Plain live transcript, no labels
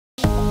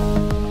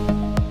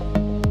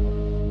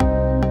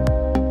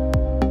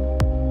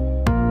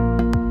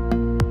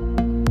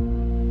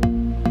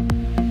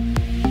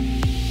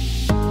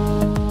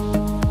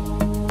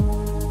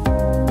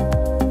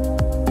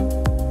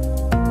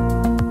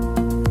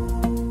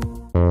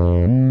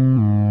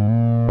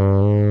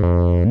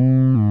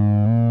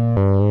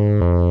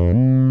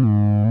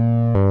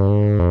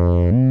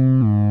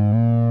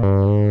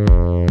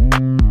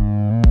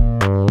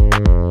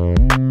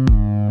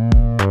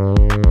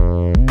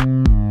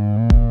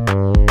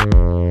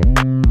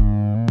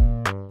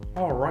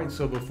Alright,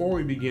 so before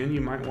we begin,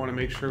 you might want to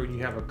make sure you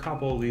have a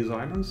couple of these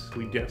items.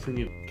 We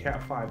definitely need a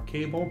Cat5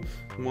 cable,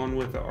 one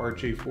with a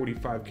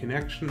RJ45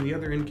 connection, the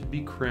other end can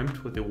be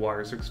crimped with the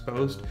wires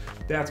exposed.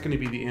 That's going to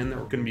be the end that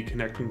we're going to be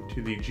connecting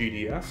to the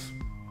GDS.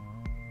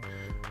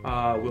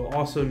 We'll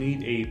also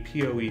need a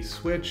POE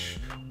switch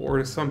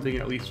or something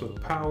at least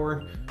with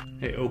power,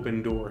 an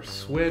open door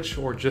switch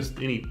or just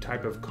any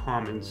type of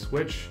common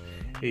switch,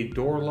 a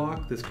door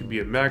lock, this could be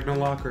a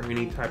Magna-lock or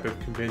any type of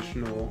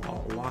conventional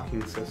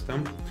locking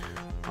system.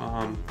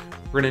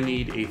 We're going to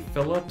need a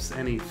Phillips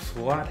and a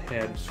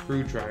flathead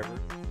screwdriver.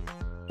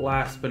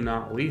 Last but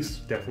not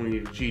least, definitely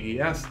need a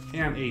GDS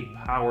and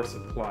a power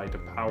supply to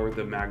power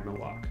the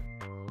Magna-lock.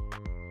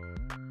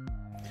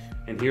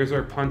 And here's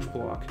our punch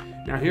block.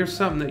 Now here's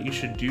something that you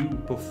should do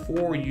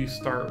before you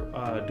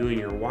start doing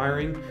your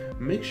wiring.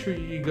 Make sure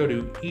you go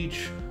to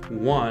each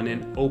one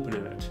and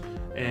open it.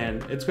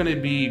 And it's going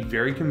to be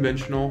very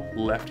conventional,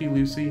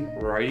 lefty-loosey,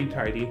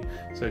 righty-tighty.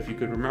 So if you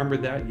could remember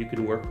that, you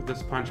can work with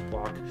this punch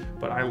block.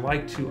 But I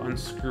like to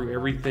unscrew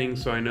everything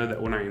so I know that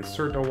when I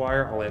insert a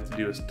wire, all I have to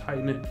do is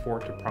tighten it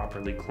for it to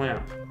properly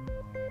clamp.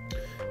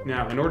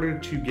 Now, in order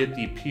to get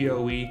the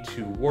POE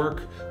to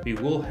work, we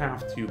will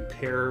have to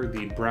pair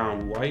the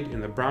brown-white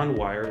and the brown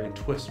wire and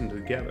twist them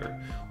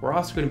together. We're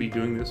also going to be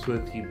doing this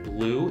with the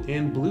blue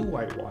and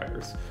blue-white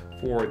wires,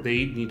 for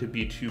they need to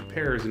be two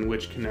pairs in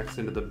which connects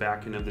into the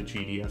back end of the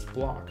GDS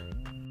block.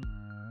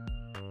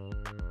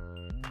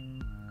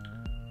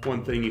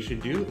 One thing you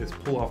should do is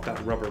pull off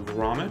that rubber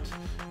grommet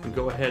and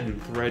go ahead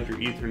and thread your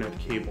Ethernet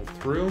cable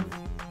through.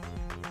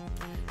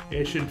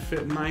 It should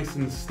fit nice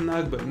and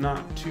snug, but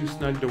not too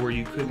snug to where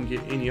you couldn't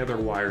get any other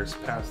wires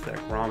past that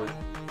grommet.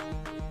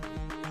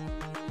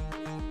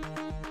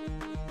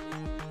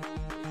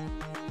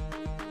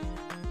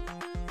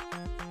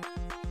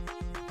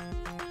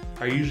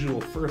 I usually will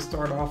first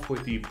start off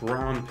with the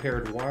brown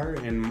paired wire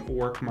and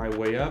work my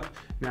way up.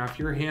 Now if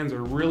your hands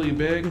are really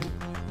big,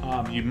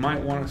 you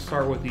might want to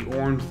start with the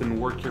orange, then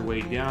work your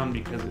way down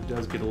because it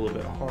does get a little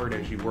bit hard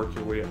as you work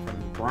your way up from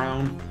the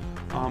brown.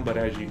 But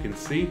as you can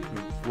see,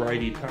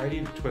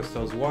 righty-tighty, twist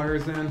those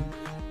wires in,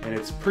 and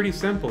it's pretty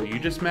simple. You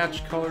just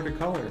match color to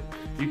color.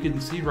 You can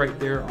see right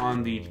there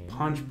on the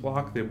punch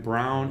block, the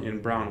brown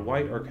and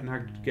brown-white are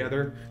connected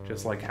together,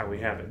 just like how we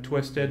have it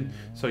twisted.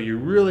 So you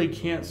really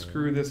can't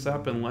screw this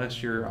up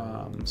unless you're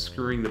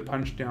screwing the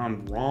punch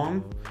down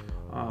wrong.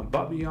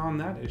 But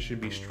beyond that, it should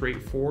be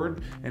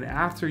straightforward. And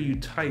after you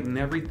tighten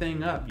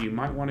everything up, you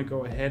might want to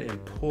go ahead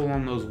and pull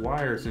on those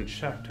wires and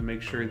check to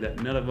make sure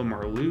that none of them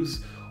are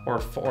loose or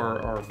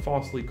are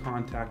falsely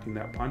contacting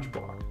that punch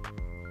block.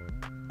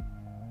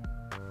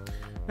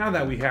 Now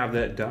that we have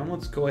that done,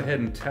 let's go ahead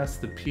and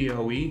test the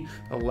POE.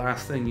 The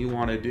last thing you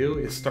want to do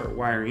is start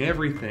wiring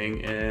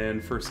everything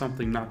and for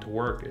something not to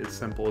work as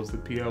simple as the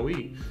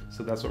POE.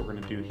 So that's what we're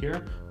going to do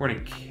here. We're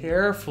going to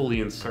carefully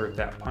insert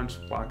that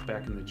punch block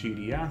back in the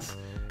GDS.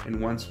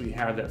 And once we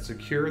have that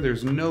secure,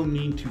 there's no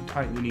need to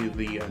tighten any of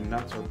the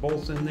nuts or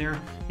bolts in there.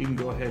 You can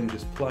go ahead and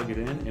just plug it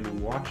in and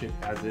watch it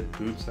as it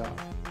boots up.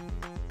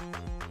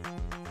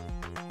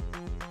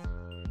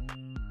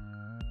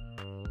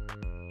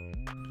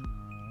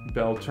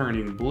 Bell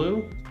turning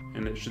blue,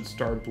 and it should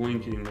start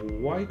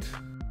blinking white.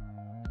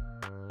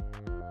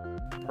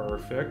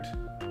 Perfect.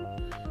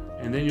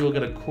 And then you'll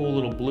get a cool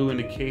little blue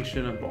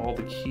indication of all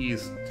the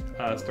keys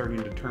starting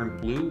to turn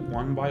blue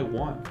one by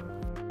one.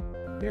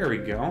 There we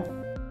go.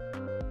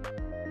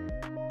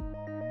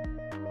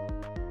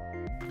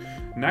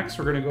 Next,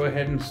 we're going to go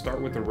ahead and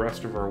start with the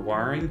rest of our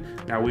wiring.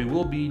 Now we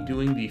will be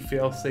doing the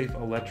fail-safe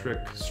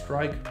electric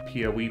strike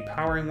POE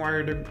powering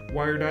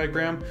wire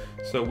diagram.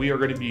 So we are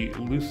going to be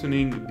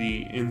loosening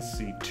the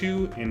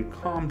in-situ and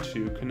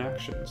COM2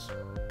 connections.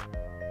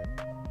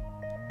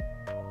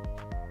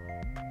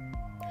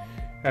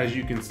 As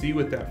you can see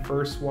with that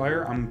first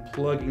wire, I'm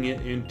plugging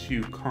it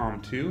into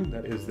COM2.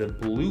 That is the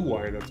blue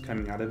wire that's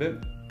coming out of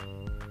it.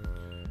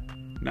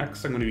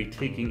 Next, I'm going to be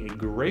taking a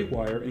gray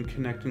wire and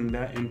connecting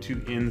that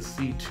into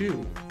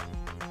in-situ.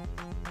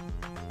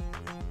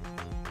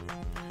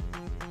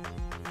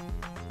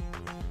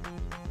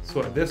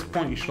 So at this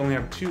point, you should only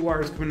have two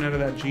wires coming out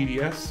of that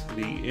GDS,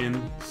 the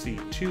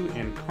in-situ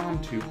and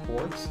COM2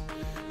 ports.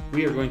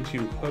 We are going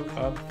to hook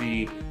up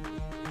the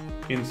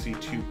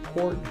in-situ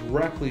port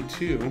directly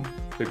to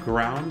the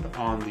ground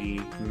on the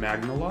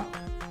Magna-lock.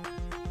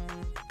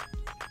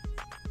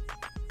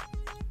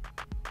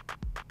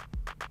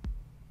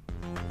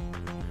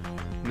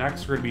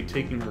 Next, we're going to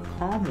be taking our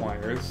COM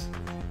wires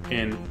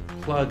and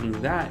plugging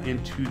that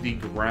into the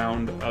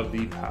ground of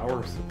the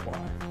power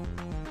supply.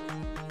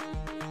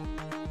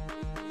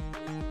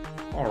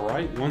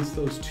 Alright, once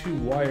those two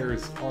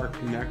wires are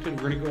connected,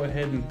 we're going to go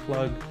ahead and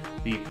plug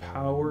the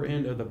power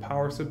end of the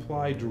power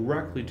supply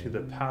directly to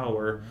the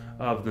power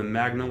of the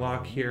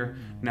Magna-lock here.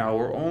 Now,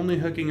 we're only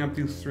hooking up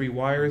these three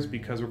wires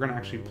because we're going to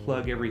actually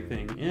plug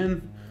everything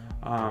in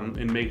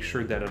and make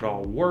sure that it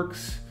all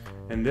works.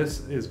 And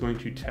this is going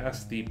to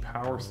test the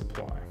power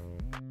supply.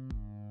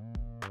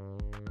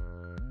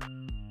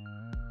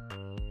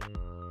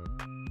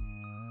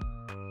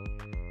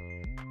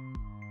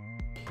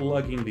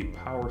 plugging the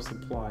power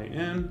supply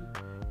in,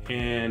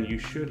 and you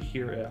should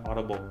hear an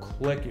audible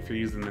click if you're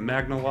using the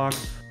Magnalock.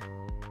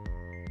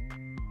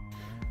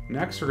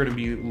 Next, we're going to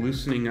be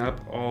loosening up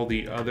all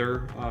the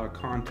other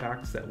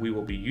contacts that we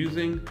will be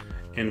using: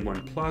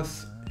 N1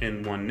 plus,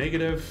 N1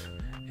 negative,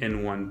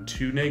 N1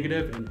 2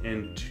 negative, and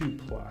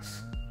N2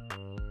 plus.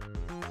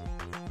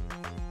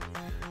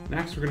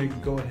 Next, we're going to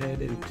go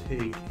ahead and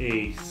take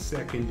a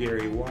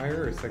secondary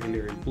wire, a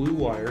secondary blue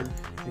wire,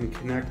 and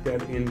connect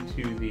that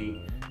into the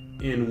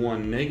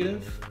N1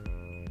 negative.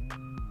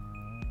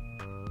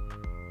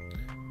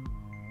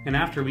 And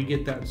after we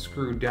get that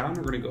screwed down,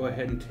 we're going to go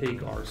ahead and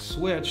take our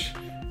switch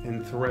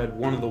and thread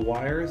one of the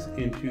wires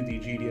into the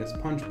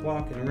GDS punch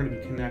block, and we're going to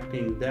be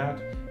connecting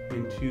that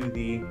into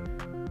the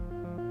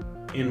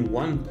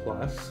N1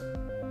 plus.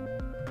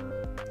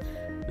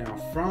 Now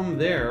from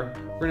there,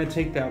 we're going to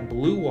take that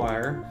blue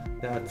wire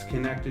that's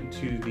connected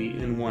to the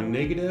N1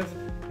 negative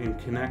and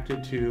connect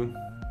it to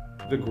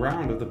the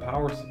ground of the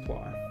power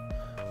supply.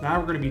 Now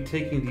we're going to be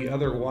taking the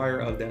other wire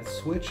of that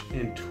switch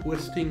and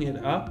twisting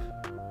it up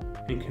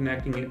and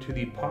connecting it to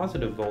the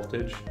positive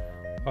voltage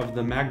of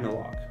the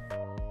Magnalock.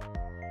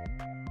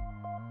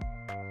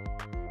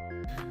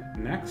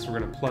 Next, we're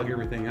going to plug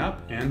everything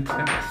up and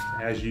test.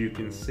 As you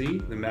can see,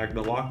 the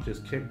Magnalock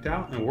just kicked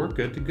out and we're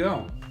good to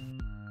go.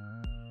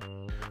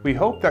 We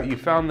hope that you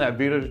found that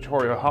video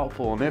tutorial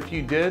helpful, and if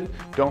you did,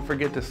 don't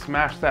forget to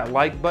smash that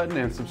like button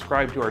and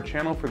subscribe to our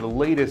channel for the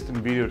latest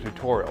in video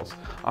tutorials.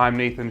 I'm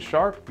Nathan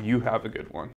Sharp. You have a good one.